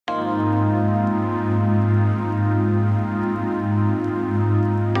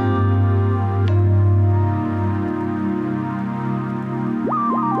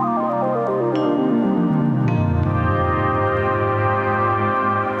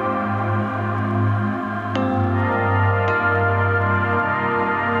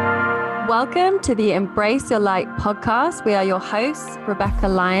Welcome to the Embrace Your Light podcast. We are your hosts, Rebecca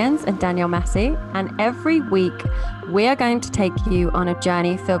Lyons and Danielle Massey. And every week, we are going to take you on a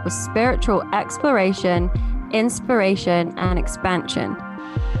journey filled with spiritual exploration, inspiration, and expansion.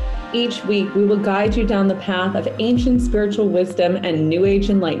 Each week, we will guide you down the path of ancient spiritual wisdom and New Age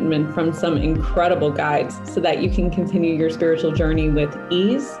enlightenment from some incredible guides so that you can continue your spiritual journey with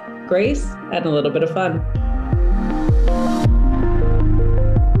ease, grace, and a little bit of fun.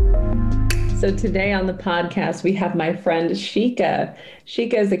 So today on the podcast, we have my friend Shika.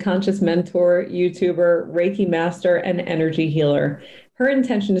 Shika is a conscious mentor, YouTuber, Reiki master, and energy healer. Her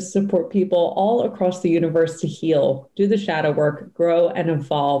intention is to support people all across the universe to heal, do the shadow work, grow, and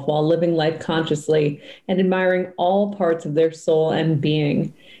evolve while living life consciously and admiring all parts of their soul and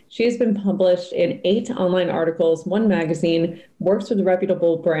being. She has been published in 8 online articles, 1 magazine, works with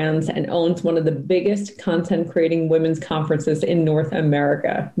reputable brands, and owns one of the biggest content creating women's conferences in North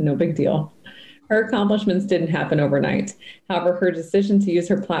America. No big deal. Her accomplishments didn't happen overnight. However, her decision to use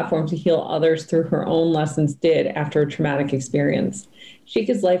her platform to heal others through her own lessons did after a traumatic experience.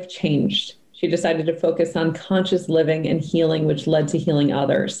 Shika's life changed. She decided to focus on conscious living and healing, which led to healing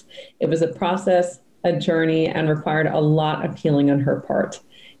others. It was a process, a journey, and required a lot of healing on her part.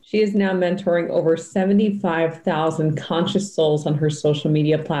 She is now mentoring over 75,000 conscious souls on her social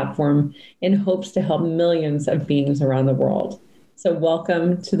media platform in hopes to help millions of beings around the world. So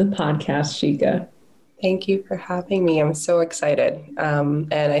welcome to the podcast, Shika. Thank you for having me. I'm so excited.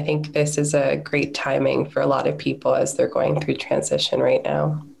 And I think this is a great timing for a lot of people as they're going through transition right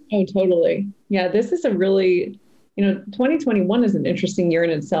now. Oh, totally. Yeah, this is a really, 2021 is an interesting year in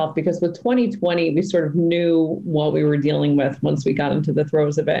itself because with 2020, we sort of knew what we were dealing with once we got into the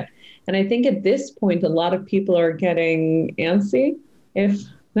throes of it. And I think at this point, a lot of people are getting antsy, if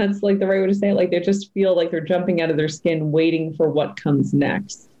that's like the right way to say it. Like they just feel like they're jumping out of their skin, waiting for what comes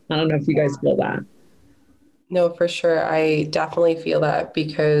next. I don't know if you guys feel that. No, for sure. I definitely feel that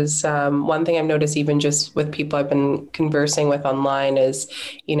because one thing I've noticed even just with people I've been conversing with online is,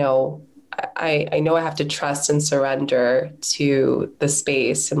 I know I have to trust and surrender to the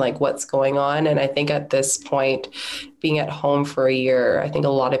space and like what's going on. And I think at this point, being at home for a year, I think a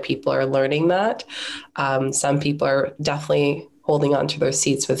lot of people are learning that. Some people are definitely holding on to their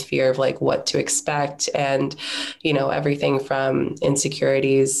seats with fear of like what to expect and, everything from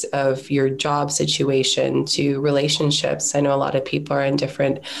insecurities of your job situation to relationships. I know a lot of people are in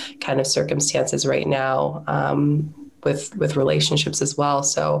different kind of circumstances right now with relationships as well.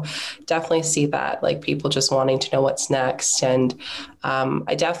 So definitely see that, like people just wanting to know what's next. And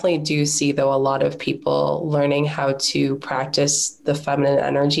I definitely do see, though, a lot of people learning how to practice the feminine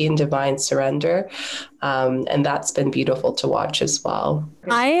energy and divine surrender. And that's been beautiful to watch as well.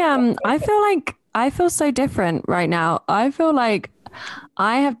 I feel so different right now. I feel like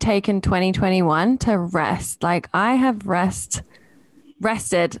I have taken 2021 to rest. Like I have rested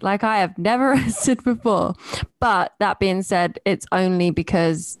like I have never rested before. But that being said, it's only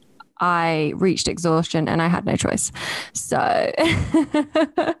because I reached exhaustion and I had no choice. So I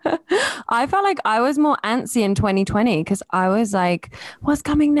felt like I was more antsy in 2020 because I was like, what's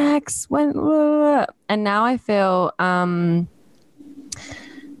coming next? And now I feel, I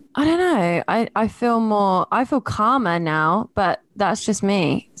don't know. I feel calmer now, but that's just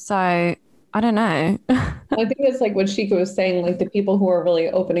me. So I don't know. I think it's like what Shika was saying, like the people who are really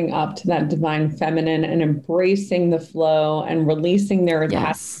opening up to that divine feminine and embracing the flow and releasing their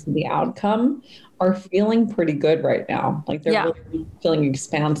attachment to the outcome are feeling pretty good right now. Like they're really feeling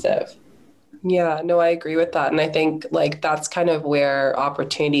expansive. Yeah, no, I agree with that. And I think like that's kind of where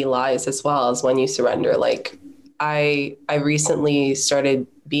opportunity lies as well, as when you surrender. Like I recently started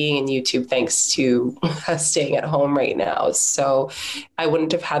being in YouTube thanks to staying at home right now. So I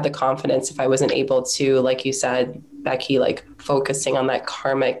wouldn't have had the confidence if I wasn't able to, like you said, Becky, like focusing on that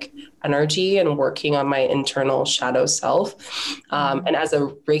karmic energy and working on my internal shadow self. And as a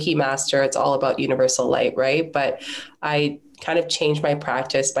Reiki master, it's all about universal light, right? But I kind of changed my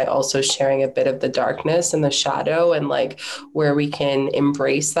practice by also sharing a bit of the darkness and the shadow and like where we can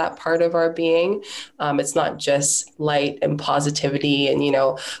embrace that part of our being. It's not just light and positivity and,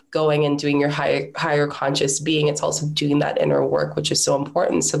 going and doing your higher conscious being. It's also doing that inner work, which is so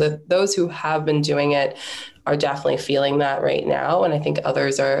important. So that those who have been doing it are definitely feeling that right now. And I think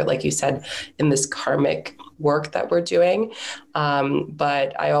others are, like you said, in this karmic work that we're doing.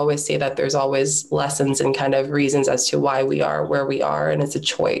 But I always say that there's always lessons and kind of reasons as to why we are where we are. And it's a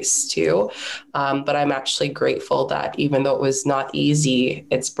choice too. But I'm actually grateful that even though it was not easy,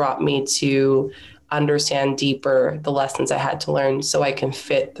 it's brought me to understand deeper the lessons I had to learn so I can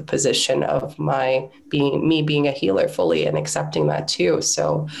fit the position of being a healer fully and accepting that too.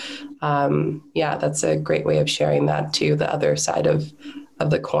 So yeah, that's a great way of sharing that too, the other side of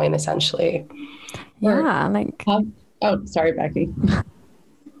the coin, essentially. Yeah, like oh, sorry, Becky.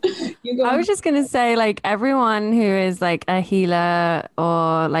 You go. I was just gonna say, like, everyone who is like a healer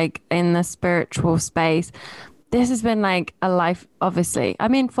or like in the spiritual space, this has been like a life, obviously. I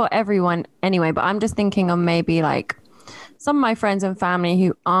mean, for everyone anyway, but I'm just thinking of maybe like some of my friends and family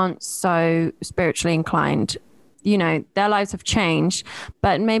who aren't so spiritually inclined. You know, their lives have changed,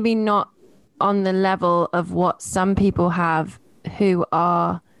 but maybe not on the level of what some people have who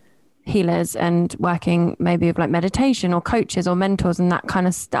are healers and working maybe with like meditation or coaches or mentors and that kind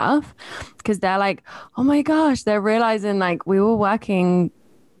of stuff, because they're like, oh my gosh, they're realizing like we were working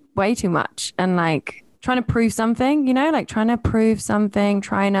way too much and like trying to prove something, you know, like trying to prove something,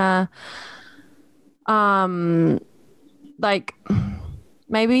 trying to like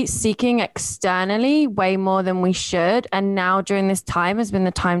maybe seeking externally way more than we should. And now during this time has been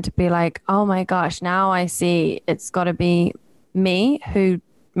the time to be like, oh my gosh, now I see it's got to be me who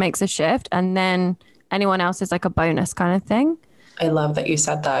makes a shift, and then anyone else is like a bonus kind of thing. I love that you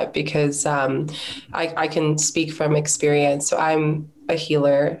said that because I can speak from experience. So I'm a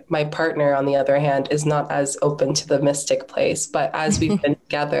healer. My partner, on the other hand, is not as open to the mystic place, but as we've been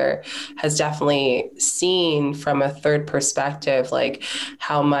together, has definitely seen from a third perspective, like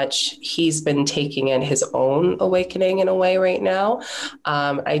how much he's been taking in his own awakening in a way right now.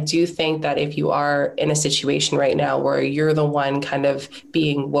 I do think that if you are in a situation right now where you're the one kind of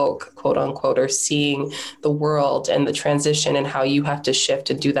being woke, quote unquote, or seeing the world and the transition and how you have to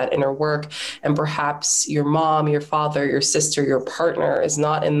shift and do that inner work, and perhaps your mom, your father, your sister, your partner is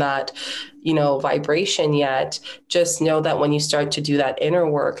not in that, you know, vibration yet, just know that when you start to do that inner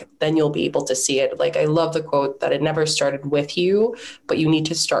work, then you'll be able to see it. Like, I love the quote that it never started with you, but you need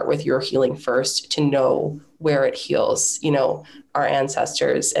to start with your healing first to know where it heals, you know, our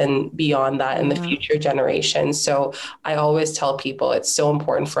ancestors and beyond that in the future generations. So I always tell people it's so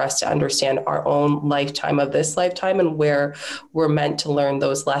important for us to understand our own lifetime of this lifetime and where we're meant to learn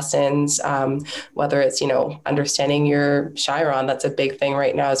those lessons, whether it's, you know, understanding your Chiron. That's a big thing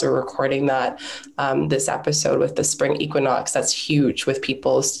right now as we're recording that this episode with the spring equinox. That's huge with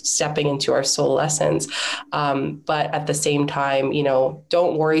people stepping into our soul lessons. But at the same time, you know,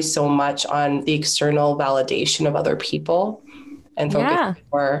 don't worry so much on the external validation of other people and focus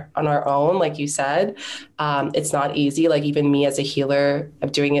more on our own. Like you said, it's not easy. Like even me as a healer, I'm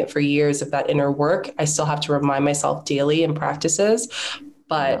doing it for years of that inner work. I still have to remind myself daily in practices.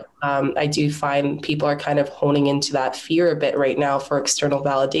 But I do find people are kind of honing into that fear a bit right now for external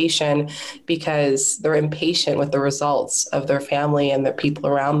validation because they're impatient with the results of their family and the people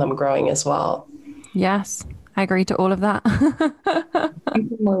around them growing as well. Yes, I agree to all of that. I think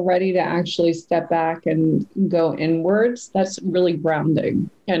when we're ready to actually step back and go inwards, that's really grounding.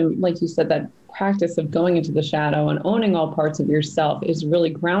 And like you said, that practice of going into the shadow and owning all parts of yourself is really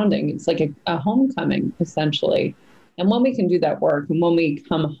grounding. It's like a homecoming, essentially. And when we can do that work and when we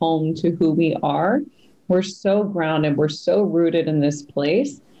come home to who we are, we're so grounded, we're so rooted in this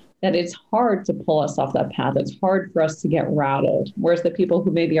place that it's hard to pull us off that path. It's hard for us to get rattled. Whereas the people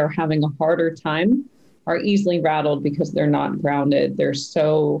who maybe are having a harder time are easily rattled because they're not grounded. They're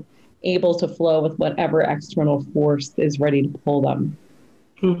so able to flow with whatever external force is ready to pull them.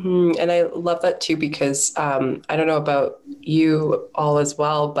 Mm-hmm. And I love that too, because I don't know about you all as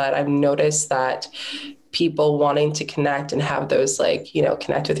well, but I've noticed that people wanting to connect and have those, like, you know,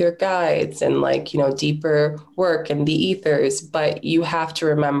 connect with your guides and like, you know, deeper work and the ethers, but you have to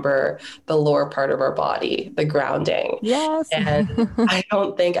remember the lower part of our body, the grounding. Yes. And I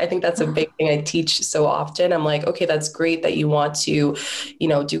think that's a big thing I teach so often. I'm like, okay, that's great that you want to, you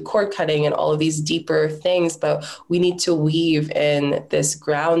know, do cord cutting and all of these deeper things, but we need to weave in this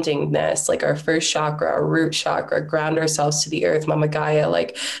groundingness, like our first chakra, our root chakra, ground ourselves to the earth, Mama Gaia.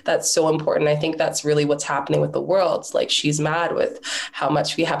 Like that's so important. I think that's really what's happening with the world. Like she's mad with how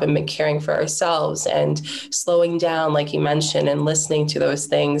much we haven't been caring for ourselves and slowing down, like you mentioned, and listening to those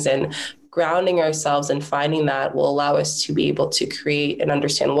things and grounding ourselves and finding that will allow us to be able to create and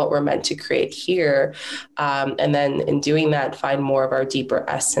understand what we're meant to create here. And then in doing that, find more of our deeper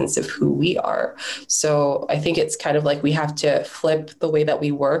essence of who we are. So I think it's kind of like we have to flip the way that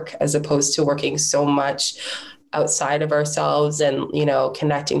we work as opposed to working so much outside of ourselves and, you know,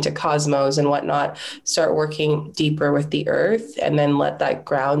 connecting to cosmos and whatnot, start working deeper with the earth and then let that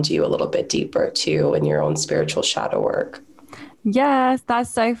ground you a little bit deeper too in your own spiritual shadow work. Yes, that's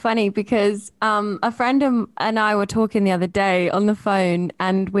so funny because a friend and I were talking the other day on the phone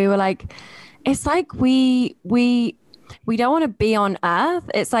and we were like, it's like we don't want to be on Earth.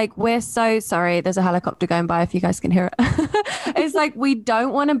 It's like we're so sorry. There's a helicopter going by if you guys can hear it. It's like we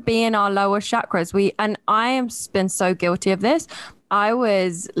don't want to be in our lower chakras. And I have been so guilty of this. I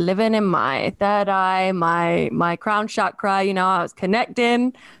was living in my third eye, my crown chakra, you know, I was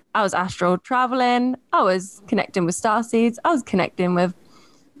connecting, I was astral traveling, I was connecting with star seeds, I was connecting with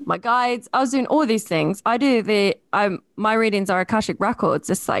my guides. I was doing all these things. My readings are Akashic records.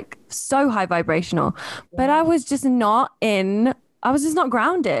 It's like so high vibrational, but I was just not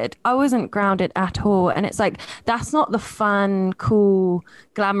grounded. I wasn't grounded at all. And it's like, that's not the fun, cool,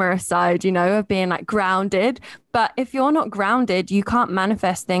 glamorous side, you know, of being like grounded. But if you're not grounded, you can't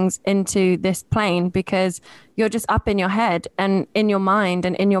manifest things into this plane because you're just up in your head and in your mind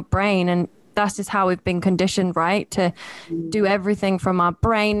and in your brain. And that's just how we've been conditioned, right? To do everything from our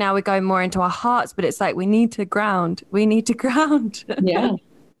brain. Now we go more into our hearts, but it's like, we need to ground. We need to ground. Yeah.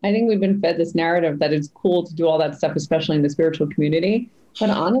 I think we've been fed this narrative that it's cool to do all that stuff, especially in the spiritual community. But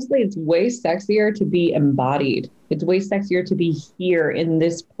honestly, it's way sexier to be embodied. It's way sexier to be here in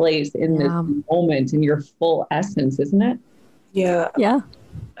this place, in this moment, in your full essence, isn't it? Yeah. Yeah.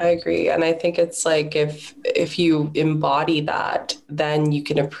 I agree. And I think it's like if you embody that, then you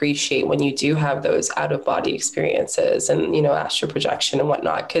can appreciate when you do have those out of body experiences and, you know, astral projection and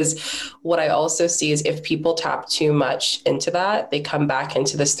whatnot. Because what I also see is if people tap too much into that, they come back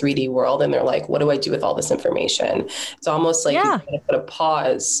into this 3D world and they're like, what do I do with all this information? It's almost like you gotta put a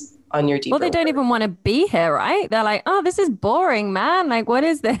pause on your deeper. Well, they don't even want to be here, right? They're like, oh, this is boring, man. Like, what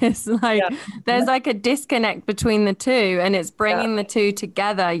is this? Like, there's like a disconnect between the two, and it's bringing the two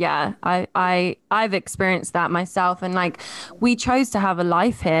together. Yeah, I've experienced that myself, and like, we chose to have a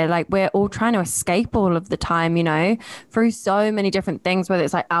life here. Like, we're all trying to escape all of the time, you know, through so many different things, whether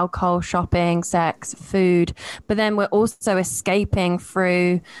it's like alcohol, shopping, sex, food, but then we're also escaping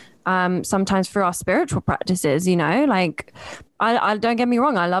through sometimes through our spiritual practices, you know, like I don't get me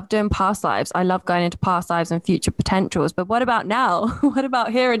wrong. I love doing past lives. I love going into past lives and future potentials. But what about now? What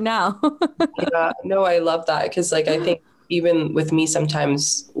about here and now? Yeah, no, I love that. Because like, I think even with me,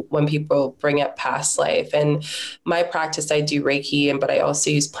 sometimes when people bring up past life and my practice, I do Reiki, but I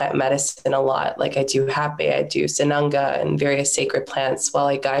also use plant medicine a lot. Like I do Hape, I do Sananga and various sacred plants while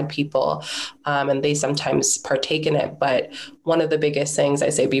I guide people. And they sometimes partake in it. But one of the biggest things I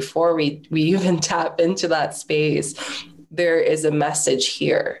say before we even tap into that space, there is a message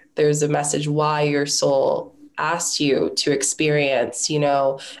here. There's a message why your soul asked you to experience, you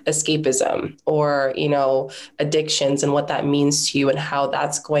know, escapism or, you know, addictions and what that means to you and how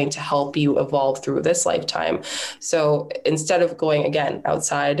that's going to help you evolve through this lifetime. So instead of going again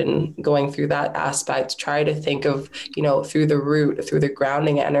outside and going through that aspect, try to think of, you know, through the root, through the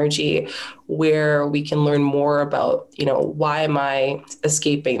grounding energy, where we can learn more about, you know, why am I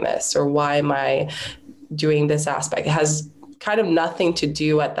escaping this or why am I doing this aspect? It has kind of nothing to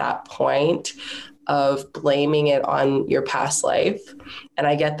do at that point of blaming it on your past life. And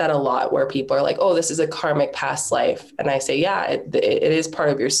I get that a lot where people are like, oh, this is a karmic past life. And I say, yeah, it is part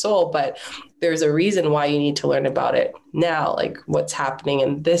of your soul, but there's a reason why you need to learn about it now, like what's happening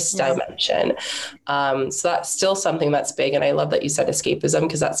in this dimension. So that's still something that's big. And I love that you said escapism,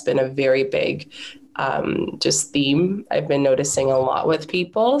 because that's been a very big just theme I've been noticing a lot with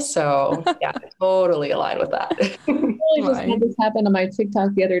people. So yeah, totally align with that. I just had this happen on my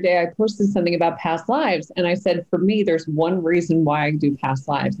TikTok the other day. I posted something about past lives, and I said, for me, there's one reason why I do past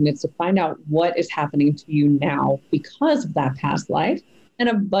lives, and it's to find out what is happening to you now because of that past life. And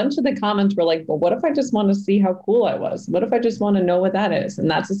a bunch of the comments were like, well, what if I just want to see how cool I was? What if I just want to know what that is? And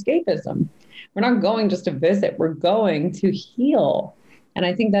that's escapism. We're not going just to visit. We're going to heal. And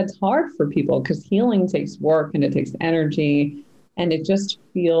I think that's hard for people because healing takes work and it takes energy and it just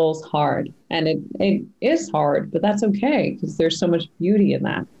feels hard. And it is hard, but that's okay because there's so much beauty in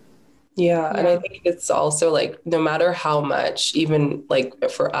that. Yeah. And I think it's also like, no matter how much, even like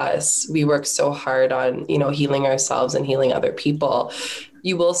for us, we work so hard on, you know, healing ourselves and healing other people,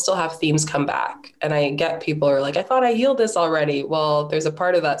 you will still have themes come back. And I get people are like, I thought I healed this already. Well, there's a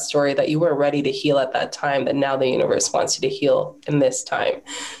part of that story that you weren't ready to heal at that time that now the universe wants you to heal in this time.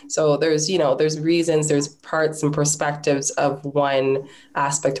 So there's, you know, there's reasons, there's parts and perspectives of one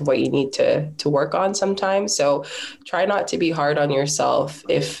aspect of what you need to work on sometimes. So try not to be hard on yourself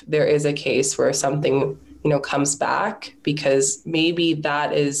if there is a case where something, you know, comes back, because maybe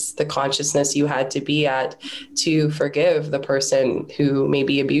that is the consciousness you had to be at to forgive the person who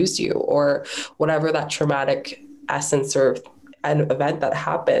maybe abused you or whatever that traumatic essence or an event that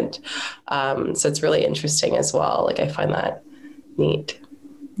happened. So it's really interesting as well. Like I find that neat.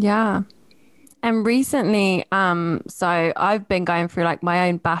 Yeah. And recently, so I've been going through like my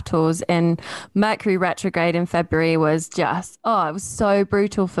own battles, and Mercury retrograde in February was just, oh, it was so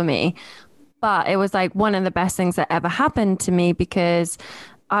brutal for me. But it was like one of the best things that ever happened to me, because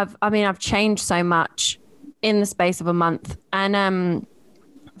I've changed so much in the space of a month. And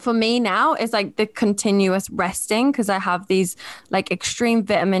for me now, it's like the continuous resting, because I have these like extreme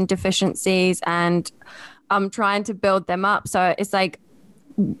vitamin deficiencies and I'm trying to build them up. So it's like,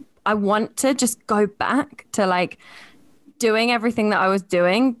 I want to just go back to like doing everything that I was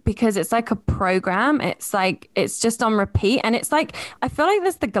doing, because it's like a program. It's like, it's just on repeat. And it's like, I feel like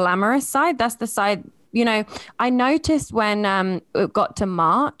there's the glamorous side. That's the side, you know, I noticed when it got to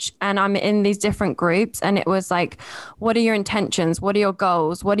March and I'm in these different groups, and it was like, what are your intentions? What are your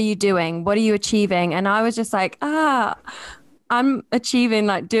goals? What are you doing? What are you achieving? And I was just like, I'm achieving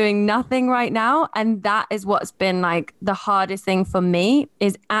like doing nothing right now. And that is what's been like the hardest thing for me,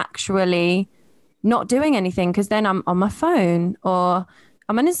 is actually not doing anything, because then I'm on my phone or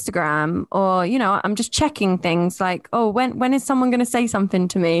I'm on Instagram, or, you know, I'm just checking things like, oh, when is someone going to say something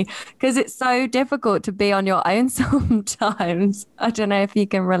to me? Because it's so difficult to be on your own sometimes. I don't know if you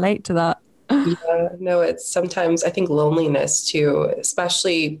can relate to that. Yeah, no, it's sometimes I think loneliness too,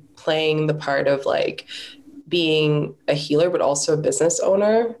 especially playing the part of like being a healer, but also a business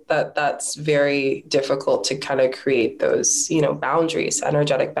owner, that's very difficult to kind of create those, you know, boundaries,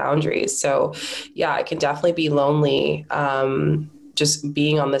 energetic boundaries. So yeah, it can definitely be lonely. Just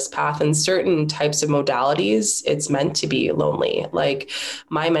being on this path, and certain types of modalities, it's meant to be lonely. Like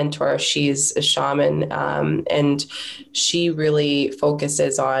my mentor, she's a shaman, and she really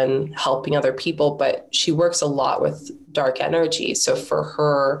focuses on helping other people, but she works a lot with dark energy. So for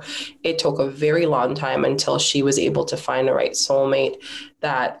her, it took a very long time until she was able to find the right soulmate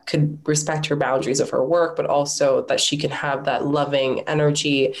that could respect her boundaries of her work, but also that she can have that loving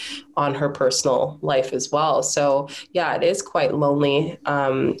energy on her personal life as well. So yeah, it is quite lonely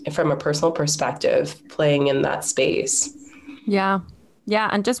from a personal perspective, playing in that space. Yeah. Yeah.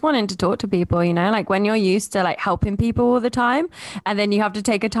 And just wanting to talk to people, you know, like when you're used to like helping people all the time, and then you have to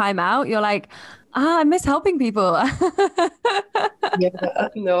take a time out, you're like, I miss helping people. Yeah,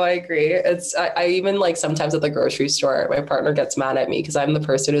 no, I agree. I even like sometimes at the grocery store, my partner gets mad at me because I'm the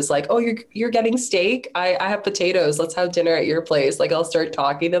person who's like, oh, you're getting steak. I have potatoes. Let's have dinner at your place. Like I'll start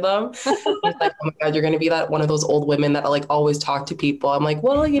talking to them. It's like, oh my God, you're going to be that one of those old women that like always talk to people. I'm like,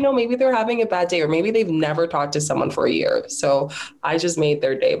 well, you know, maybe they're having a bad day, or maybe they've never talked to someone for a year. So I just made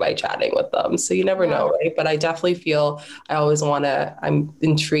their day by chatting with them. So you never know, right? But I definitely feel I'm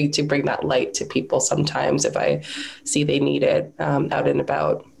intrigued to bring that light to people sometimes if I see they need it out and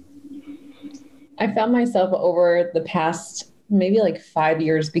about. I found myself over the past maybe like 5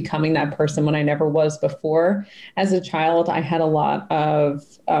 years becoming that person when I never was before. As a child, I had a lot of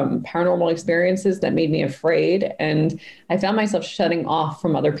paranormal experiences that made me afraid. And I found myself shutting off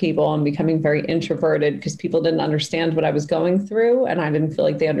from other people and becoming very introverted because people didn't understand what I was going through. And I didn't feel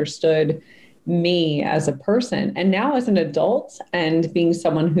like they understood me as a person. And now as an adult, and being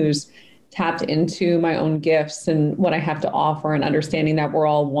someone who's tapped into my own gifts and what I have to offer, and understanding that we're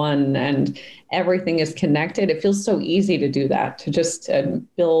all one and everything is connected, it feels so easy to do that, to just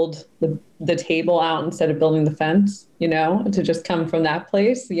build the table out instead of building the fence, you know, to just come from that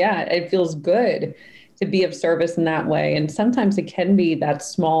place. Yeah, it feels good to be of service in that way. And sometimes it can be that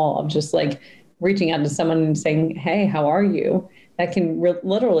small of just like reaching out to someone and saying, hey, how are you? That can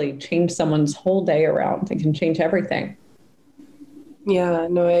literally change someone's whole day around. It can change everything. Yeah,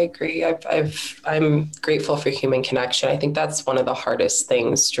 no, I agree. I'm grateful for human connection. I think that's one of the hardest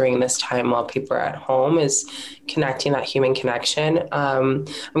things during this time while people are at home, is connecting, that human connection. I'm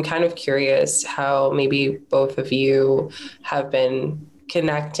kind of curious how maybe both of you have been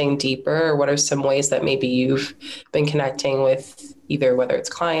connecting deeper, or what are some ways that maybe you've been connecting with either, whether it's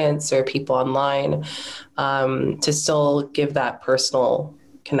clients or people online, to still give that personal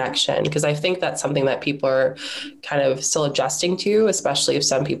connection, because I think that's something that people are kind of still adjusting to, especially if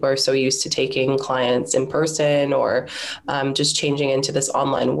some people are so used to taking clients in person, or just changing into this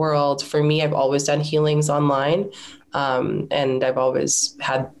online world. For me, I've always done healings online, and I've always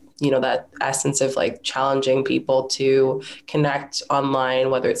had, you know, that essence of like challenging people to connect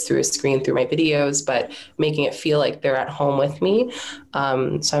online, whether it's through a screen, through my videos, but making it feel like they're at home with me.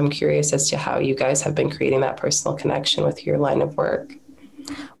 So I'm curious as to how you guys have been creating that personal connection with your line of work.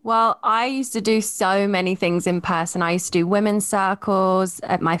 Well, I used to do so many things in person. I used to do women's circles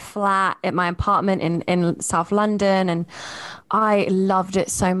at my flat, at my apartment in South London. And I loved it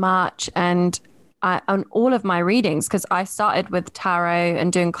so much. And on all of my readings, because I started with tarot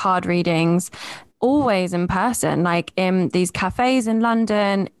and doing card readings, always in person, like in these cafes in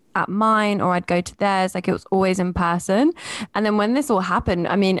London, at mine or I'd go to theirs. Like it was always in person. And then when this all happened,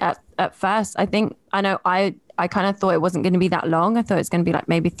 I mean, at first, I kind of thought it wasn't going to be that long. I thought it was going to be like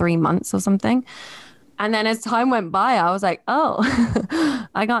maybe 3 months or something. And then as time went by, I was like, oh,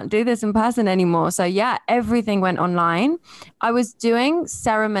 I can't do this in person anymore. So yeah, everything went online. I was doing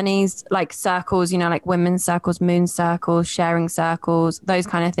ceremonies like circles, like women's circles, moon circles, sharing circles, those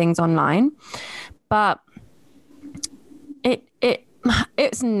kind of things online. But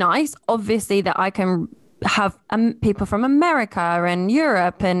it's nice, obviously, that I can have people from America and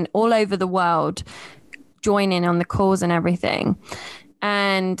Europe and all over the world join in on the calls and everything.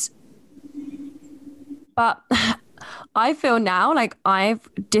 But I feel now like I've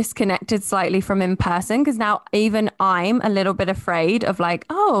disconnected slightly from in person, because now even I'm a little bit afraid of like,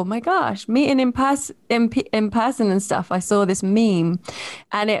 oh my gosh, meeting in person and stuff. I saw this meme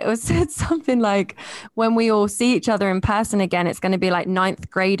and it said something like, when we all see each other in person again, it's going to be like ninth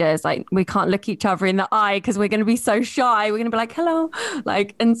graders. Like we can't look each other in the eye because we're going to be so shy. We're going to be like, hello,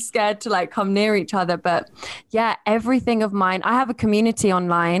 like, and scared to like come near each other. But yeah, everything of mine. I have a community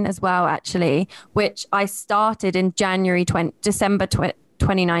online as well, actually, which I started in December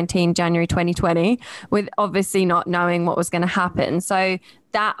 2019, January 2020, with obviously not knowing what was going to happen. So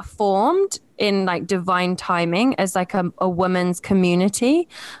that formed in like divine timing as like a woman's community.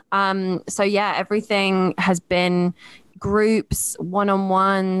 So yeah, everything has been groups,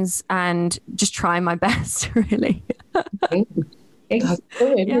 one-on-ones, and just trying my best, really. It's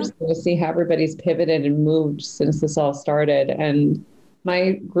so interesting to see how everybody's pivoted and moved since this all started. And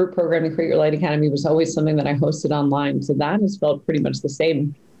my group program, the Create Your Light Academy, was always something that I hosted online. So that has felt pretty much the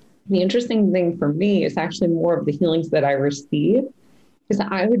same. The interesting thing for me is actually more of the healings that I receive, because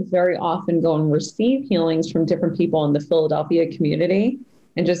I would very often go and receive healings from different people in the Philadelphia community,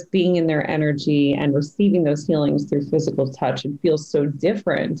 and just being in their energy and receiving those healings through physical touch. It feels so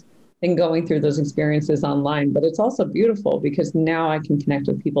different than going through those experiences online. But it's also beautiful because now I can connect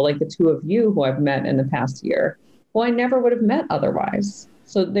with people like the two of you who I've met in the past year, who I never would have met otherwise.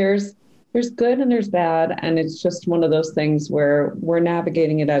 So there's good and there's bad. And it's just one of those things where we're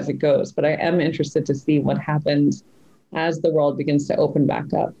navigating it as it goes. But I am interested to see what happens as the world begins to open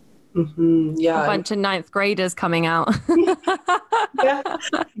back up. Mm-hmm. Yeah. A bunch of ninth graders coming out. Yeah.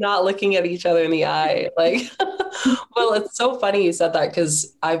 Not looking at each other in the eye. Like, well, it's so funny you said that,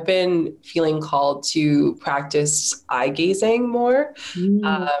 because I've been feeling called to practice eye gazing more.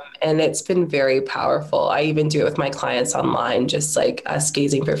 And it's been very powerful. I even do it with my clients online, just like us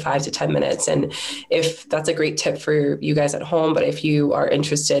gazing for 5 to 10 minutes. And if that's a great tip for you guys at home, but if you are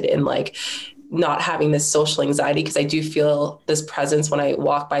interested in like not having this social anxiety, because I do feel this presence when I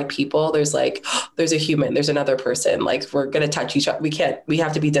walk by people, there's like, there's a human, there's another person, like we're going to touch each other. We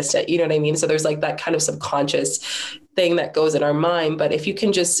have to be distant. You know what I mean? So there's like that kind of subconscious thing that goes in our mind. But if you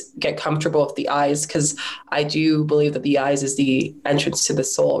can just get comfortable with the eyes, because I do believe that the eyes is the entrance to the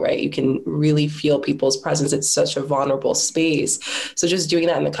soul, right? You can really feel people's presence. It's such a vulnerable space. So just doing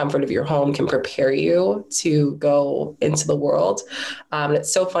that in the comfort of your home can prepare you to go into the world. And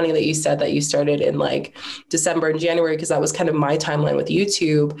it's so funny that you said that you started in like December and January, because that was kind of my timeline with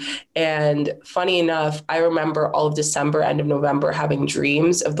YouTube. And funny enough, I remember all of December, end of November, having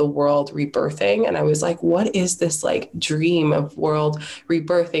dreams of the world rebirthing. And I was like, what is this like dream of world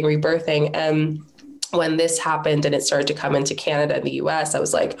rebirthing? And when this happened and it started to come into Canada and the US, I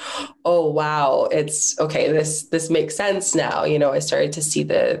was like, oh, wow, it's okay. This makes sense now. You know, I started to see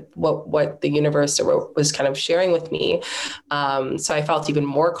what the universe was kind of sharing with me. So I felt even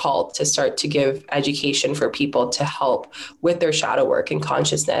more called to start to give education for people to help with their shadow work and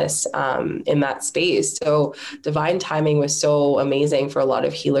consciousness in that space. So divine timing was so amazing for a lot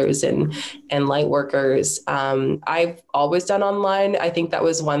of healers and light workers. I've always done online. I think that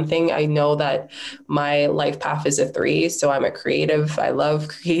was one thing. I know that my life path is a 3. So I'm a creative. I love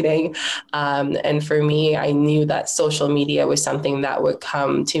creating. And for me, I knew that social media was something that would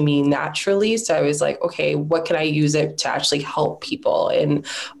come to me naturally. So I was like, okay, what can I use it to actually help people in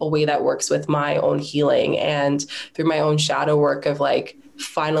a way that works with my own healing and through my own shadow work of like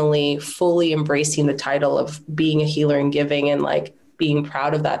finally fully embracing the title of being a healer and giving, and like being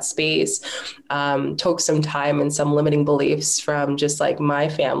proud of that space. Took some time and some limiting beliefs from just like my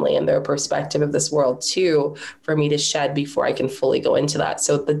family and their perspective of this world too, for me to shed before I can fully go into that.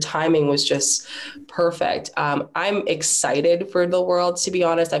 So the timing was just perfect. I'm excited for the world, to be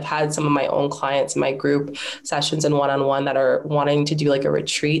honest. I've had some of my own clients in my group sessions and one-on-one that are wanting to do like a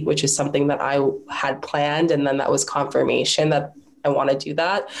retreat, which is something that I had planned. And then that was confirmation that I want to do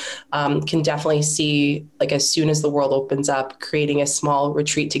that. Can definitely see, like, as soon as the world opens up, creating a small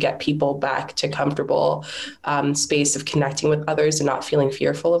retreat to get people back to comfortable space of connecting with others and not feeling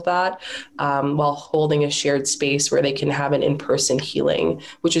fearful of that, while holding a shared space where they can have an in-person healing,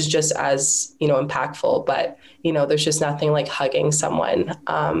 which is just as, impactful. But, there's just nothing like hugging someone.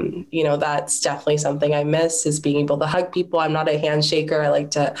 That's definitely something I miss, is being able to hug people. I'm not a handshaker. I like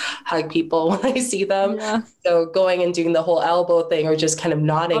to hug people when I see them. Yeah. So going and doing the whole elbow thing, or just kind of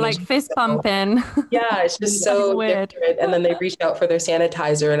nodding. Or like fist bumping. Yeah, it's just so weird. different. And then they reach out for their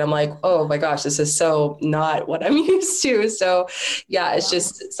sanitizer and I'm like, oh my gosh, this is so not what I'm used to. So yeah, it's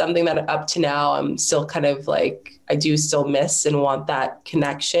just something that up to now, I'm still kind of like, I do still miss and want that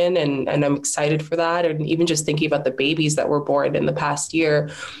connection. And I'm excited for that. And even just thinking about the babies that were born in the past year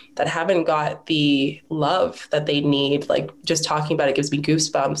that haven't got the love that they need, like just talking about it gives me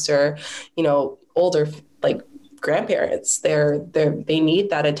goosebumps. Or, older, like, grandparents, they need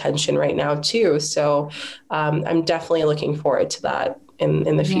that attention right now too. So I'm definitely looking forward to that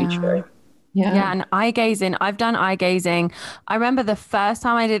in the future. Yeah. And eye gazing, I've done eye gazing. I remember the first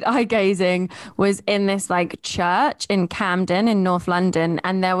time I did eye gazing was in this like church in Camden in North London.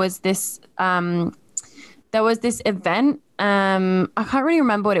 And there was this event. I can't really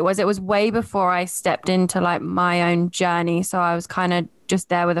remember what it was. It was way before I stepped into like my own journey. So I was kind of just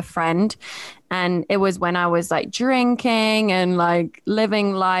there with a friend. And it was when I was like drinking and like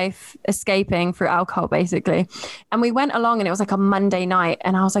living life, escaping through alcohol, basically. And we went along and it was like a Monday night.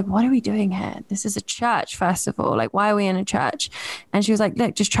 And I was like, what are we doing here? This is a church, first of all. Like, why are we in a church? And she was like,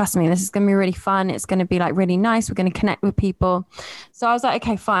 look, just trust me. This is going to be really fun. It's going to be like really nice. We're going to connect with people. So I was like,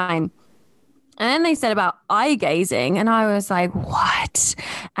 okay, fine. And then they said about eye gazing, and I was like, what?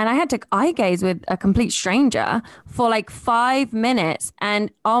 And I had to eye gaze with a complete stranger for like 5 minutes. And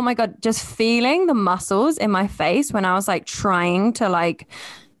oh my God, just feeling the muscles in my face when I was like trying to like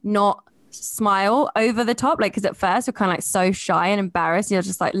not smile over the top, like, because at first you're kind of like so shy and embarrassed, you're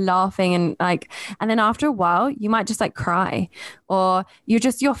just like laughing and like, and then after a while you might just like cry, or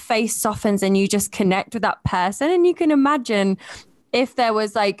your face softens and you just connect with that person. And you can imagine if there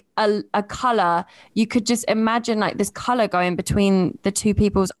was like a color, you could just imagine like this color going between the two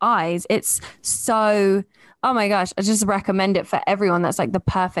people's eyes. It's so, oh my gosh, I just recommend it for everyone. That's like the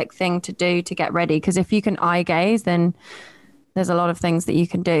perfect thing to do to get ready. Because if you can eye gaze, then there's a lot of things that you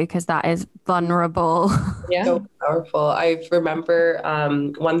can do, because that is vulnerable. Yeah. So powerful. I remember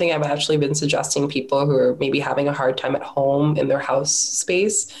one thing I've actually been suggesting people who are maybe having a hard time at home in their house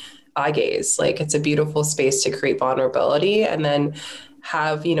space, eye gaze. Like, it's a beautiful space to create vulnerability, and then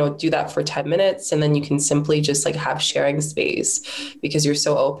have, do that for 10 minutes. And then you can simply just like have sharing space, because you're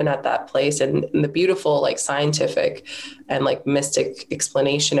so open at that place. And the beautiful, like, scientific and like mystic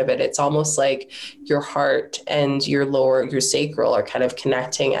explanation of it, it's almost like your heart and your sacral are kind of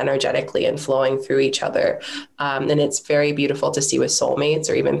connecting energetically and flowing through each other. And it's very beautiful to see with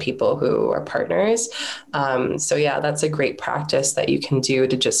soulmates or even people who are partners. So yeah, that's a great practice that you can do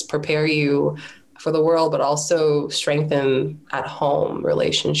to just prepare you for the world, but also strengthen at home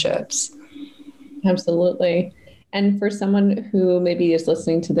relationships. Absolutely. And for someone who maybe is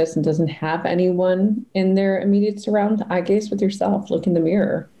listening to this and doesn't have anyone in their immediate surround, eye gaze with yourself, look in the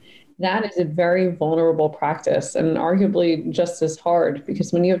mirror. That is a very vulnerable practice, and arguably just as hard,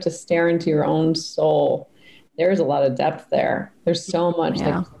 because when you have to stare into your own soul, there's a lot of depth there. There's so much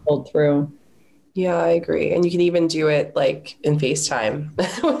that can hold through. Yeah, I agree. And you can even do it like in FaceTime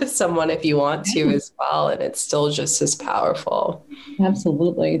with someone if you want to as well. And it's still just as powerful.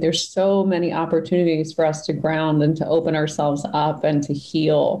 Absolutely. There's so many opportunities for us to ground and to open ourselves up and to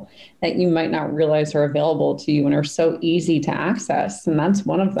heal that you might not realize are available to you and are so easy to access. And that's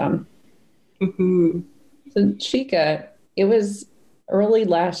one of them. Mm-hmm. So Chika, it was early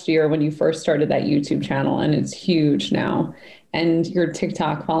last year when you first started that YouTube channel, and it's huge now. And your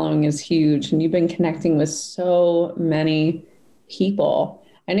TikTok following is huge, and you've been connecting with so many people.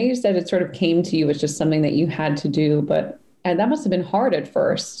 I know you said it sort of came to you as just something that you had to do, but that must have been hard at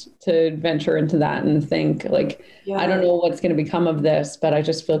first to venture into that and think like, I don't know what's going to become of this, but I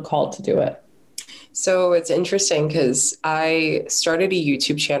just feel called to do it. So it's interesting because I started a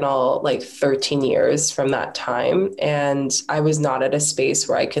YouTube channel like 13 years from that time, and I was not at a space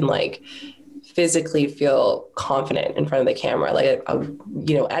where I can like physically feel confident in front of the camera. Like, I'll,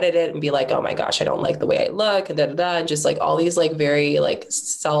 edit it and be like, oh my gosh, I don't like the way I look, and and just like all these like very like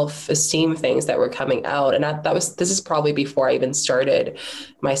self-esteem things that were coming out. And this is probably before I even started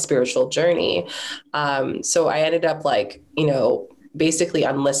my spiritual journey. So I ended up like, basically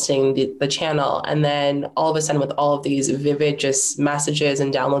unlisting the channel. And then all of a sudden, with all of these vivid just messages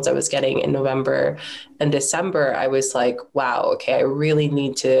and downloads I was getting in November and December, I was like, wow, okay, I really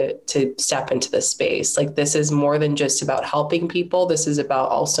need to step into this space. Like, this is more than just about helping people. This is about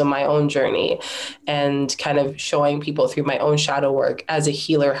also my own journey and kind of showing people through my own shadow work as a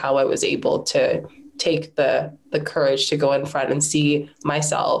healer, how I was able to take the courage to go in front and see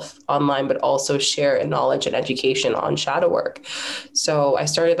myself online, but also share knowledge and education on shadow work. So I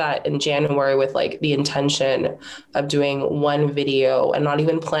started that in January with like the intention of doing one video and not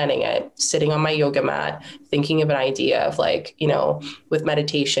even planning it, sitting on my yoga mat, thinking of an idea of like, you know, with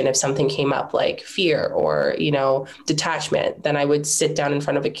meditation, if something came up like fear or, you know, detachment, then I would sit down in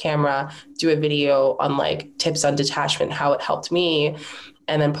front of a camera, do a video on like tips on detachment, how it helped me,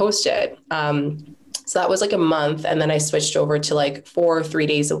 and then post it. So that was like a month. And then I switched over to like 4 or 3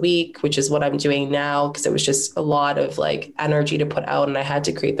 days a week, which is what I'm doing now, because it was just a lot of like energy to put out. And I had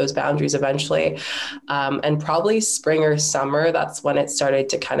to create those boundaries eventually. And probably spring or summer, that's when it started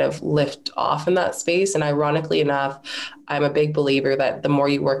to kind of lift off in that space. And ironically enough, I'm a big believer that the more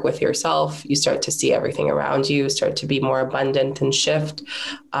you work with yourself, you start to see everything around you, start to be more abundant and shift.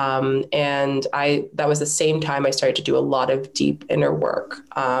 And that was the same time I started to do a lot of deep inner work.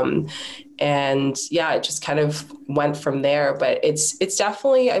 And yeah, it just kind of went from there. But it's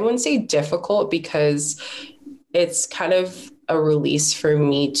definitely, I wouldn't say difficult, because it's kind of a release for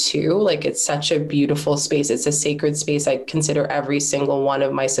me too. Like, it's such a beautiful space. It's a sacred space. I consider every single one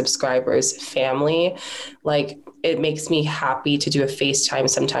of my subscribers family. Like, it makes me happy to do a FaceTime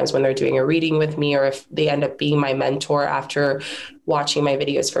sometimes when they're doing a reading with me, or if they end up being my mentor after watching my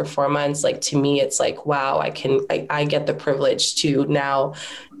videos for 4 months. Like, to me, it's like, wow, I get the privilege to now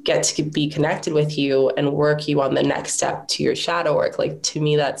get to be connected with you and work you on the next step to your shadow work. Like, to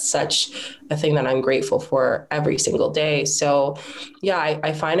me, that's such a thing that I'm grateful for every single day. So yeah,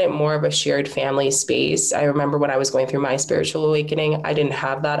 I find it more of a shared family space. I remember when I was going through my spiritual awakening, I didn't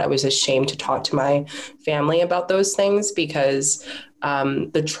have that. I was ashamed to talk to my family about those things, because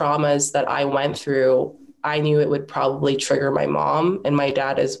the traumas that I went through, I knew it would probably trigger my mom and my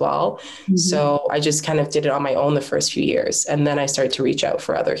dad as well. Mm-hmm. So I just kind of did it on my own the first few years. And then I started to reach out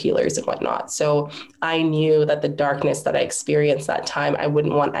for other healers and whatnot. So I knew that the darkness that I experienced that time, I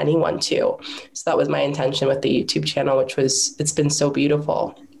wouldn't want anyone to. So that was my intention with the YouTube channel, it's been so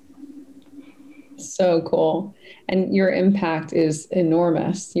beautiful. So cool. And your impact is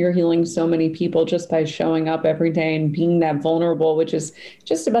enormous. You're healing so many people just by showing up every day and being that vulnerable, which is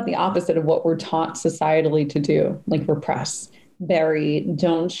just about the opposite of what we're taught societally to do, like repress, bury,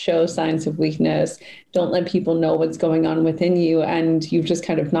 don't show signs of weakness, don't let people know what's going on within you. And you've just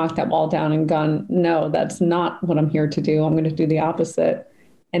kind of knocked that wall down and gone, no, that's not what I'm here to do. I'm going to do the opposite.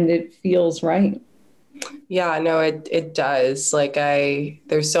 And it feels right. Yeah, no, it does. Like,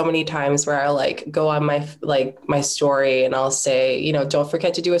 there's so many times where I'll like go on my story and I'll say, you know, don't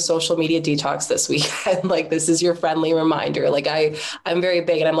forget to do a social media detox this weekend. Like, this is your friendly reminder. Like, I'm very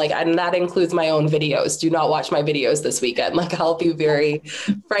big, and I'm like, and that includes my own videos. Do not watch my videos this weekend. Like, I'll be very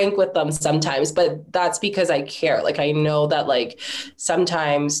frank with them sometimes, but that's because I care. Like, I know that like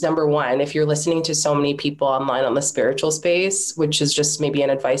sometimes, number one, if you're listening to so many people online on the spiritual space, which is just maybe an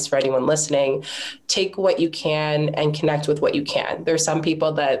advice for anyone listening, take what you can and connect with what you can. There's some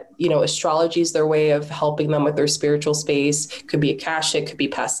people that, you know, astrology is their way of helping them with their spiritual space. It could be Akashic, it could be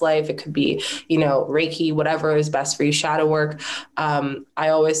past life, it could be, you know, Reiki, whatever is best for you, shadow work. I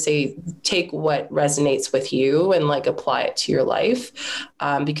always say, take what resonates with you and like apply it to your life.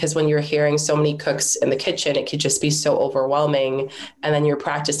 Because when you're hearing so many cooks in the kitchen, it could just be so overwhelming. And then you're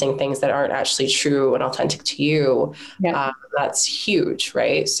practicing things that aren't actually true and authentic to you. Yeah. That's huge,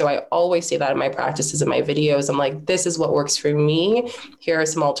 right? So I always say that in my practices and my videos. I'm like, this is what works for me. Here are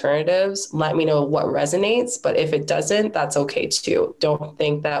some alternatives. Let me know what resonates. But if it doesn't, that's okay too. Don't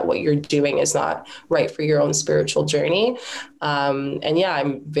think that what you're doing is not right for your own spiritual journey. And yeah,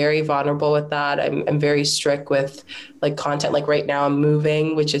 I'm very vulnerable with that. I'm very strict with like content. Like right now I'm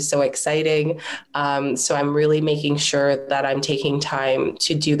moving, which is so exciting. So I'm really making sure that I'm taking time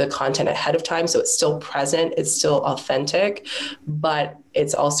to do the content ahead of time. So it's still present, it's still authentic, but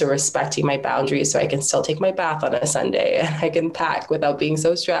it's also respecting my boundaries, so I can still take my bath on a Sunday and I can pack without being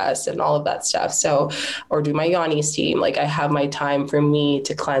so stressed and all of that stuff. So, or do my yoni steam. Like, I have my time for me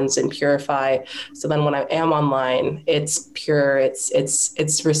to cleanse and purify. So then when I am online, it's pure,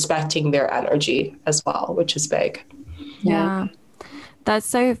 it's respecting their energy as well, which is big. Yeah. That's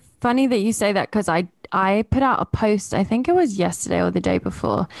so funny that you say that, because I put out a post, I think it was yesterday or the day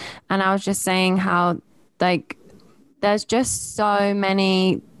before, and I was just saying how like there's just so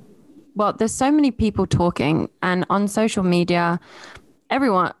many well, there's so many people talking, and on social media,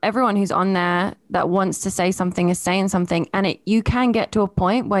 everyone who's on there that wants to say something is saying something, and you can get to a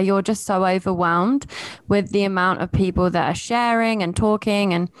point where you're just so overwhelmed with the amount of people that are sharing and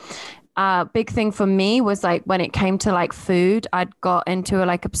talking. And big thing for me was like when it came to like food, I'd got into a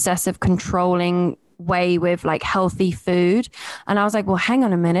like obsessive controlling way with like healthy food, and I was like, well, hang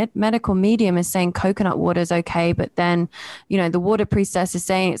on a minute, medical medium is saying coconut water is okay, but then the water priestess is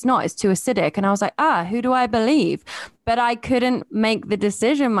saying it's not, it's too acidic. And I was like, who do I believe? But I couldn't make the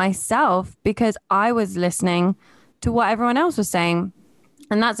decision myself because I was listening to what everyone else was saying.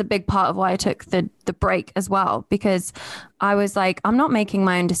 And that's a big part of why I took the break as well, because I was like, I'm not making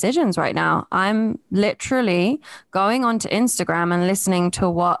my own decisions right now. I'm literally going onto Instagram and listening to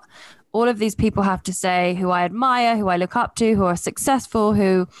what all of these people have to say, who I admire, who I look up to, who are successful,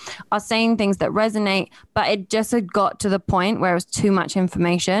 who are saying things that resonate. But it just had got to the point where it was too much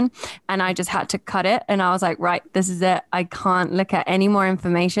information and I just had to cut it. And I was like, right, this is it. I can't look at any more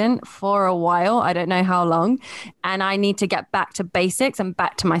information for a while. I don't know how long. And I need to get back to basics and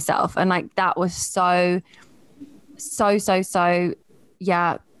back to myself. And like, that was so,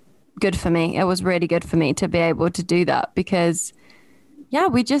 yeah, good for me. It was really good for me to be able to do that because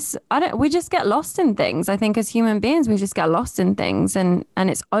we just get lost in things. I think as human beings, we just get lost in things and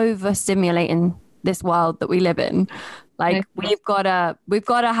it's overstimulating this world that we live in. Like we've got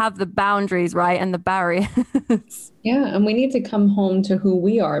to have the boundaries, right? And the barriers. Yeah. And we need to come home to who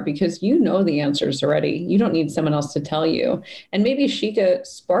we are because you know the answers already. You don't need someone else to tell you. And maybe Shika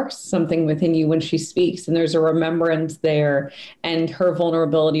sparks something within you when she speaks and there's a remembrance there and her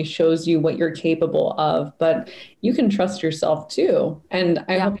vulnerability shows you what you're capable of, but you can trust yourself too. And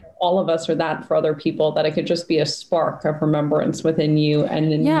I hope all of us are that for other people, that it could just be a spark of remembrance within you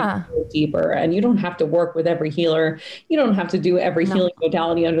and then you go deeper. And you don't have to work with every healer. You don't have to do every healing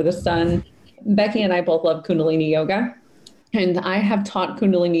modality under the sun. Becky and I both love Kundalini yoga. And I have taught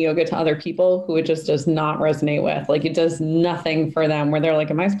Kundalini yoga to other people who it just does not resonate with. Like it does nothing for them where they're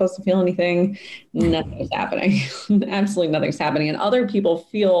like, am I supposed to feel anything? Nothing's happening. Absolutely nothing's happening. And other people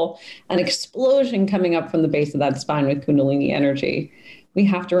feel an explosion coming up from the base of that spine with Kundalini energy. We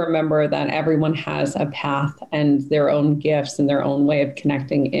have to remember that everyone has a path and their own gifts and their own way of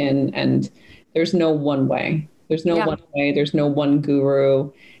connecting in. And there's no one way. There's no one way. There's no one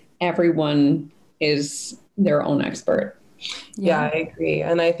guru. Everyone is their own expert. Yeah, I agree.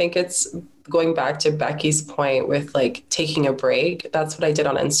 And I think it's going back to Becky's point with like taking a break. That's what I did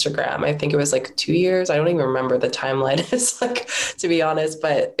on Instagram. I think it was like 2 years. I don't even remember the timeline. It's like, to be honest,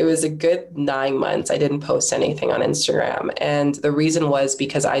 but it was a good 9 months. I didn't post anything on Instagram. And the reason was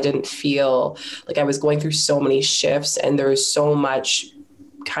because I didn't feel like I was going through so many shifts and there was so much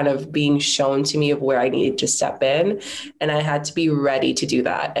kind of being shown to me of where I needed to step in. And I had to be ready to do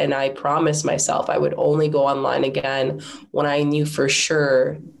that. And I promised myself I would only go online again when I knew for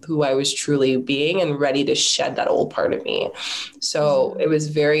sure who I was truly being and ready to shed that old part of me. So it was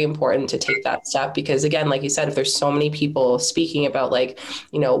very important to take that step because again, like you said, if there's so many people speaking about like,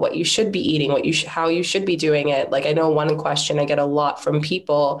 what you should be eating, how you should be doing it. Like I know one question I get a lot from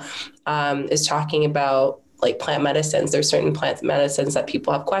people is talking about like plant medicines. There's certain plant medicines that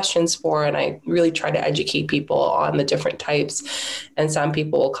people have questions for. And I really try to educate people on the different types. And some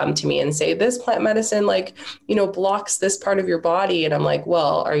people will come to me and say, this plant medicine, blocks this part of your body. And I'm like,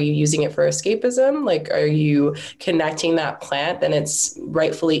 well, are you using it for escapism? Like, are you connecting that plant? Then it's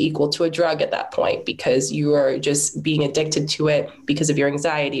rightfully equal to a drug at that point because you are just being addicted to it because of your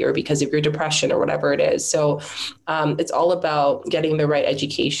anxiety or because of your depression or whatever it is. So it's all about getting the right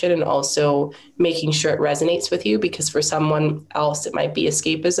education and also making sure it resonates with you, because for someone else, it might be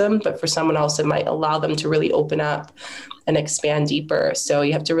escapism, but for someone else, it might allow them to really open up and expand deeper. So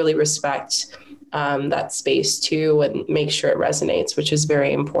you have to really respect that space too and make sure it resonates, which is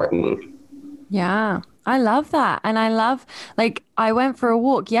very important. Yeah, I love that. And I love, I went for a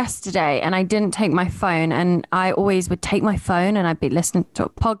walk yesterday and I didn't take my phone, and I always would take my phone and I'd be listening to a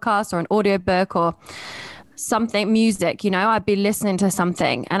podcast or an audiobook or something, music, I'd be listening to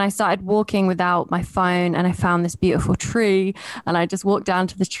something, and I started walking without my phone, and I found this beautiful tree, and I just walked down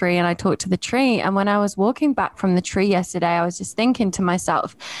to the tree and I talked to the tree. And when I was walking back from the tree yesterday, I was just thinking to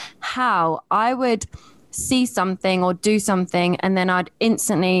myself how I would see something or do something, and then I'd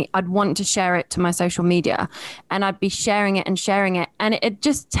want to share it to my social media, and I'd be sharing it, and it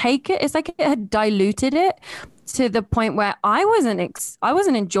just it's like it had diluted it to the point where I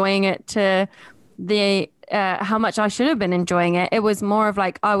wasn't enjoying it to the how much I should have been enjoying it. It was more of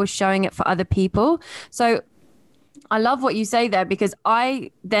like I was showing it for other people. So I love what you say there, because I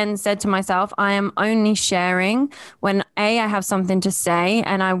then said to myself, I am only sharing when A, I have something to say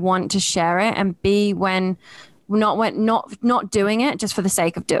and I want to share it, and B, when not doing it just for the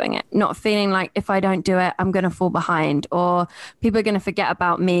sake of doing it, not feeling like if I don't do it, I'm going to fall behind, or people are going to forget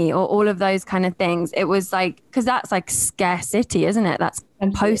about me, or all of those kind of things. It was like, because that's like scarcity, isn't it? That's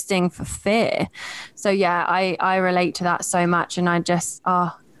posting for fear. So yeah, I relate to that so much. And I just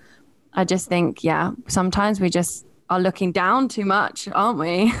think, yeah, sometimes we just are looking down too much, aren't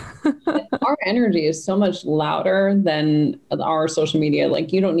we? Our energy is so much louder than our social media.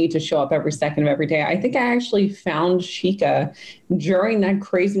 Like, you don't need to show up every second of every day. I think I actually found Shika during that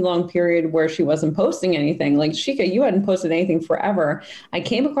crazy long period where she wasn't posting anything. Like, Shika, you hadn't posted anything forever. I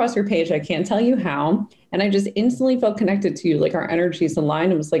came across your page. I can't tell you how. And I just instantly felt connected to you. Like, our energies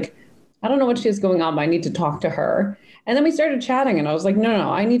aligned. It was like, I don't know what she has going on, but I need to talk to her. And then we started chatting, and I was like,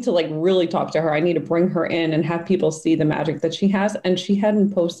 no, I need to like really talk to her. I need to bring her in and have people see the magic that she has. And she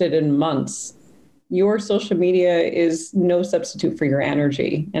hadn't posted in months. Your social media is no substitute for your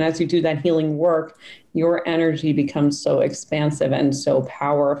energy. And as you do that healing work, your energy becomes so expansive and so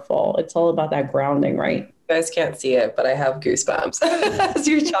powerful. It's all about that grounding, right? You guys can't see it, but I have goosebumps as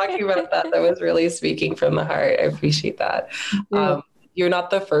you're talking about that. That was really speaking from the heart. I appreciate that. Yeah. You're not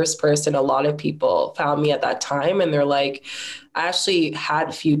the first person. A lot of people found me at that time, and they're like, I actually had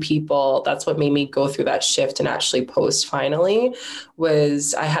a few people. That's what made me go through that shift and actually post finally,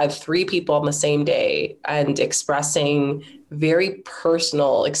 was I had 3 people on the same day and expressing very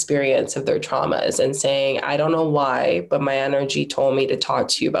personal experience of their traumas and saying, I don't know why, but my energy told me to talk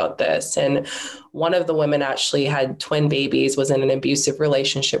to you about this. And one of the women actually had twin babies, was in an abusive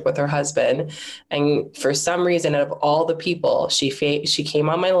relationship with her husband. And for some reason, out of all the people, she came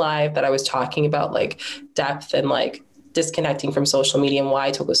on my live that I was talking about like depth and like disconnecting from social media and why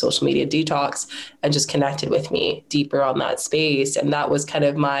I took a social media detox, and just connected with me deeper on that space. And that was kind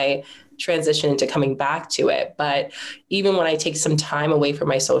of my transition into coming back to it. But even when I take some time away from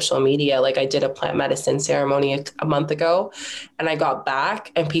my social media, like I did a plant medicine ceremony a month ago, and I got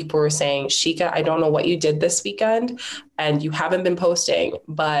back and people were saying, Shika, I don't know what you did this weekend and you haven't been posting,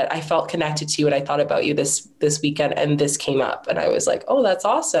 but I felt connected to you and I thought about you this weekend and this came up. And I was like, oh, that's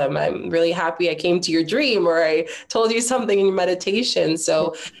awesome. I'm really happy I came to your dream, or I told you something in your meditation.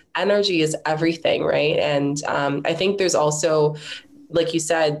 So energy is everything, right? And I think there's also, like you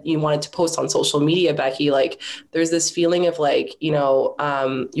said, you wanted to post on social media, Becky, like there's this feeling of like, you're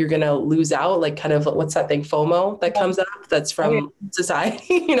going to lose out, like kind of what's that thing, FOMO that comes up that's from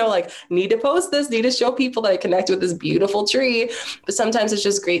society, like need to post this, need to show people that I connect with this beautiful tree. But sometimes it's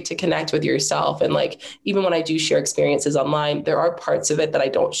just great to connect with yourself. And like, even when I do share experiences online, there are parts of it that I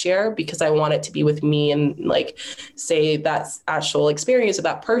don't share because I want it to be with me and like say that's actual experience of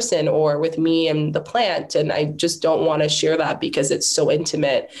that person or with me and the plant. And I just don't want to share that because it's so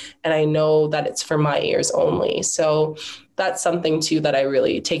intimate and I know that it's for my ears only. So that's something too that I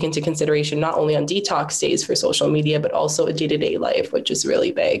really take into consideration, not only on detox days for social media, but also a day-to-day life, which is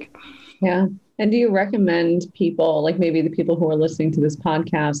really big. Yeah. And do you recommend people, like maybe the people who are listening to this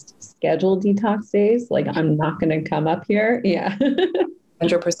podcast, schedule detox days? Like, I'm not going to come up here. Yeah.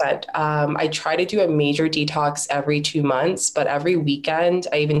 100%. I try to do a major detox every 2 months, but every weekend,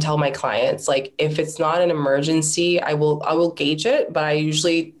 I even tell my clients, like, if it's not an emergency, I will gauge it, but I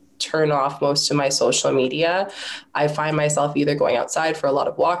usually turn off most of my social media. I find myself either going outside for a lot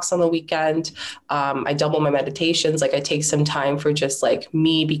of walks on the weekend. I double my meditations. Like I take some time for just like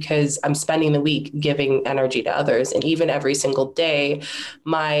me because I'm spending the week giving energy to others. And even every single day,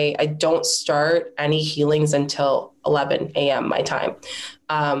 I don't start any healings until 11 a.m. my time.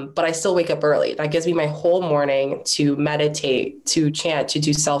 But I still wake up early. That gives me my whole morning to meditate, to chant, to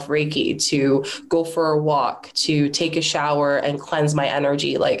do self-Reiki, to go for a walk, to take a shower and cleanse my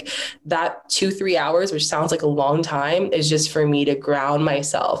energy. Like that 2-3 hours, which sounds like a long time, is just for me to ground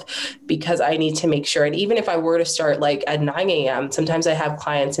myself because I need to make sure. And even if I were to start like at 9 a.m., sometimes I have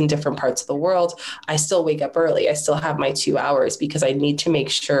clients in different parts of the world. I still wake up early. I still have my 2 hours because I need to make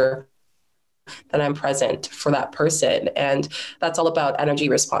sure that I'm present for that person. And that's all about energy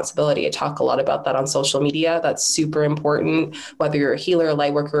responsibility. I talk a lot about that on social media. That's super important. Whether you're a healer, a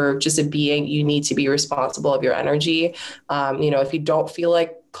light worker, just a being, you need to be responsible of your energy. If you don't feel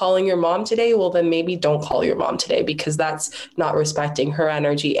like calling your mom today, well, then maybe don't call your mom today because that's not respecting her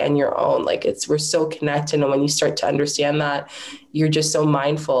energy and your own. Like we're so connected. And when you start to understand that, you're just so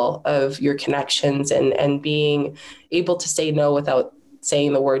mindful of your connections and being able to say no without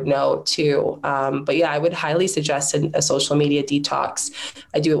saying the word no too. But yeah, I would highly suggest a social media detox.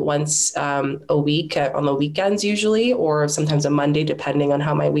 I do it once a week on the weekends usually, or sometimes a Monday, depending on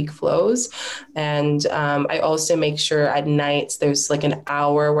how my week flows. And I also make sure at night there's like an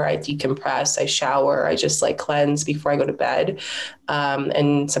hour where I decompress, I shower, I just like cleanse before I go to bed.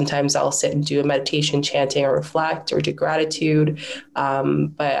 And sometimes I'll sit and do a meditation, chanting, or reflect, or do gratitude.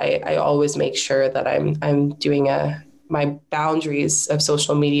 But I always make sure that I'm doing my boundaries of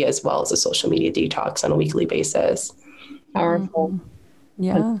social media as well as a social media detox on a weekly basis. Powerful.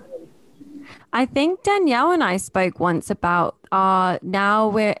 Yeah. I think Danielle and I spoke once about now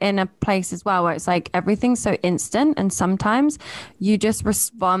we're in a place as well where it's like everything's so instant, and sometimes you just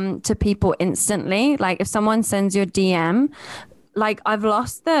respond to people instantly. Like if someone sends you a DM, like I've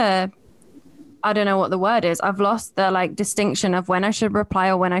lost I don't know what the word is. I've lost the like distinction of when I should reply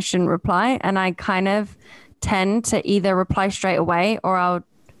or when I shouldn't reply. And I kind of tend to either reply straight away or I'll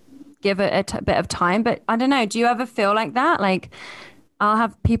give it a bit of time. But I don't know. Do you ever feel like that? Like I'll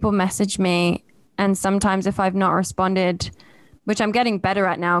have people message me, and sometimes if I've not responded, which I'm getting better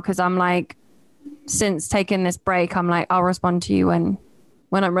at now, because I'm like, since taking this break, I'm like, I'll respond to you when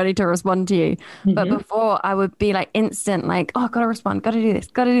I'm ready to respond to you. Mm-hmm. But before I would be like instant, like, oh, gotta respond, gotta do this,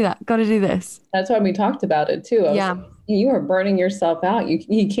 gotta do that, gotta do this. That's why we talked about it too. Yeah. Like, you are burning yourself out.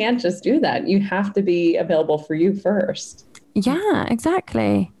 You can't just do that. You have to be available for you first. Yeah,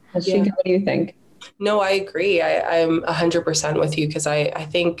 exactly. Shika, what do you think? No, I agree. I'm 100% with you, because I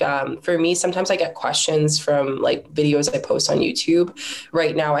think for me, sometimes I get questions from like videos I post on YouTube.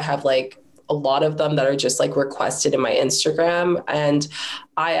 Right now I have like a lot of them that are just like requested in my Instagram. And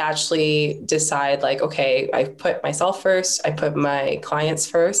I actually decide like, okay, I put myself first, I put my clients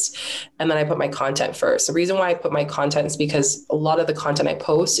first, and then I put my content first. The reason why I put my content is because a lot of the content I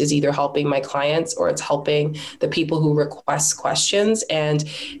post is either helping my clients or it's helping the people who request questions. And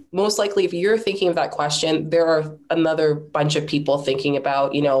most likely, if you're thinking of that question, there are another bunch of people thinking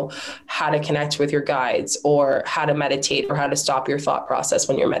about, you know, how to connect with your guides, or how to meditate, or how to stop your thought process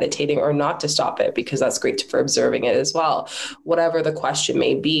when you're meditating, or not to stop it, because that's great for observing it as well. Whatever the question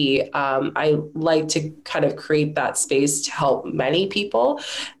may be, I like to kind of create that space to help many people.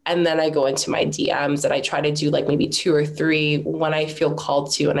 And then I go into my DMs and I try to do like maybe 2 or 3 when I feel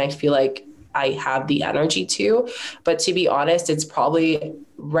called to, and I feel like I have the energy to. But to be honest, it's probably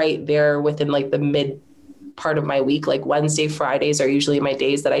right there within like the mid part of my week. Like Wednesday, Fridays are usually my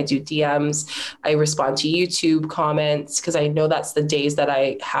days that I do DMs. I respond to YouTube comments, because I know that's the days that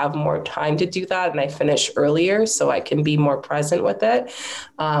I have more time to do that, and I finish earlier so I can be more present with it.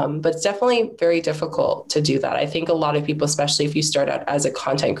 But it's definitely very difficult to do that. I think a lot of people, especially if you start out as a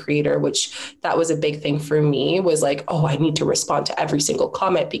content creator, which that was a big thing for me, was like, oh, I need to respond to every single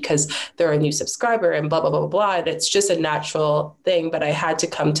comment because they're a new subscriber and blah, blah, blah, blah, blah. And it's just a natural thing. But I had to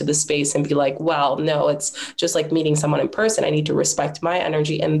come to the space and be like, well, no, it's just like meeting someone in person. I need to respect my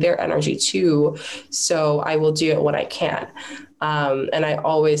energy and their energy too. So I will do it when I can. And I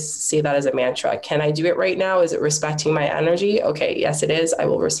always say that as a mantra. Can I do it right now? Is it respecting my energy? Okay, yes, it is. I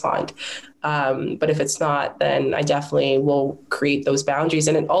will respond. But if it's not, then I definitely will create those boundaries.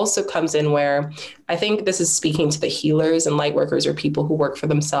 And it also comes in where I think this is speaking to the healers and light workers, or people who work for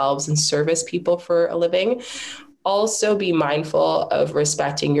themselves and service people for a living. Also be mindful of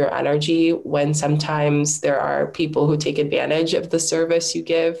respecting your energy when sometimes there are people who take advantage of the service you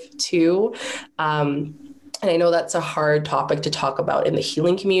give too. And I know that's a hard topic to talk about in the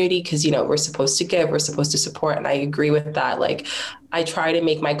healing community, because, you know, we're supposed to give, we're supposed to support. And I agree with that. Like, I try to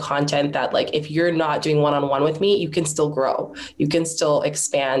make my content that, like, if you're not doing one-on-one with me, you can still grow, you can still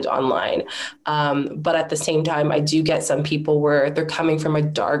expand online. But at the same time, I do get some people where they're coming from a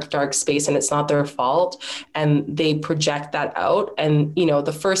dark, dark space and it's not their fault, and they project that out. And, you know,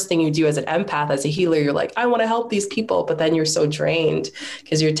 the first thing you do as an empath, as a healer, you're like, I want to help these people, but then you're so drained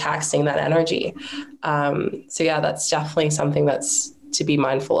because you're taxing that energy. So yeah, that's definitely something that's to be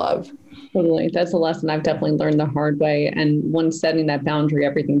mindful of. Totally. That's a lesson I've definitely learned the hard way. And once setting that boundary,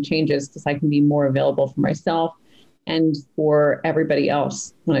 everything changes, because I can be more available for myself and for everybody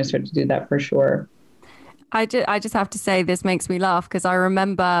else when I start to do that, for sure. I just have to say, this makes me laugh, because I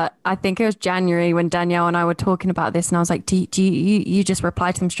remember, I think it was January, when Danielle and I were talking about this, and I was like, do you just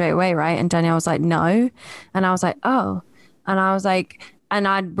reply to them straight away, right? And Danielle was like, no. And I was like, oh. And I was like, and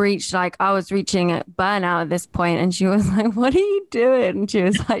I'd reached, like, I was reaching a burnout at this point. And she was like, what are you doing? And she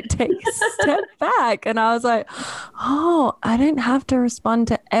was like, take a step back. And I was like, oh, I don't have to respond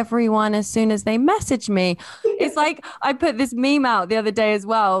to everyone as soon as they message me. It's like, I put this meme out the other day as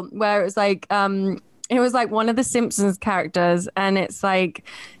well, where it was like one of the Simpsons characters. And it's like,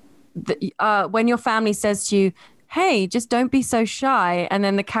 when your family says to you, hey, just don't be so shy. And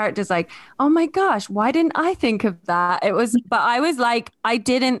then the character's like, oh my gosh, why didn't I think of that? But I was like, I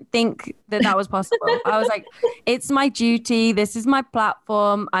didn't think that was possible. I was like, it's my duty. This is my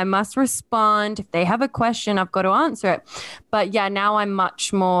platform. I must respond. If they have a question, I've got to answer it. But yeah, now I'm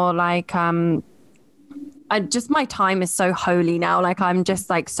much more like, my time is so holy now. Like I'm just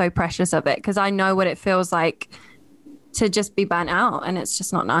like so precious of it because I know what it feels like to just be burnt out, and it's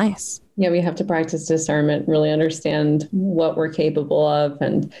just not nice. Yeah, we have to practice discernment, really understand what we're capable of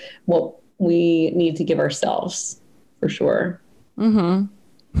and what we need to give ourselves, for sure. Mm-hmm.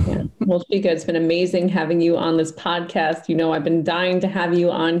 Yeah. Well, Shika, it's been amazing having you on this podcast. You know, I've been dying to have you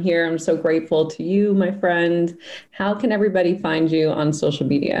on here. I'm so grateful to you, my friend. How can everybody find you on social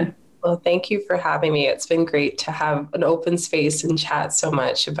media? Well, thank you for having me. It's been great to have an open space and chat so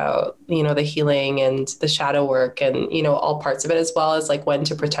much about, the healing and the shadow work and, all parts of it, as well as like when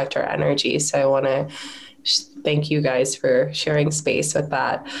to protect our energy. So I want to thank you guys for sharing space with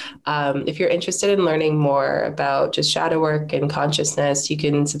that. If you're interested in learning more about just shadow work and consciousness, you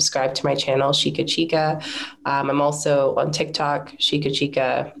can subscribe to my channel, Shika Chica. I'm also on TikTok, Shika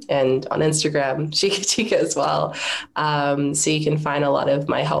Chica, and on Instagram, Shika Chica as well. So you can find a lot of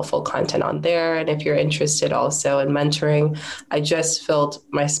my helpful content on there. And if you're interested also in mentoring, I just filled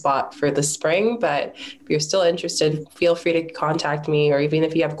my spot for the spring, but if you're still interested, feel free to contact me, or even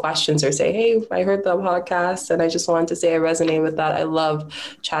if you have questions or say, hey, I heard the podcast and I just wanted to say I resonate with that. I love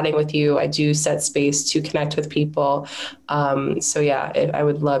chatting with you. I do set space to connect with people. So yeah, I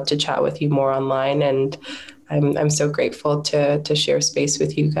would love to chat with you more online, and I'm so grateful to share space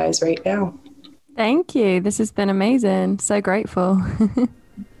with you guys right now. Thank you. This has been amazing. So grateful.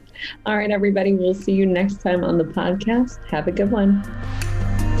 All right, everybody. We'll see you next time on the podcast. Have a good one.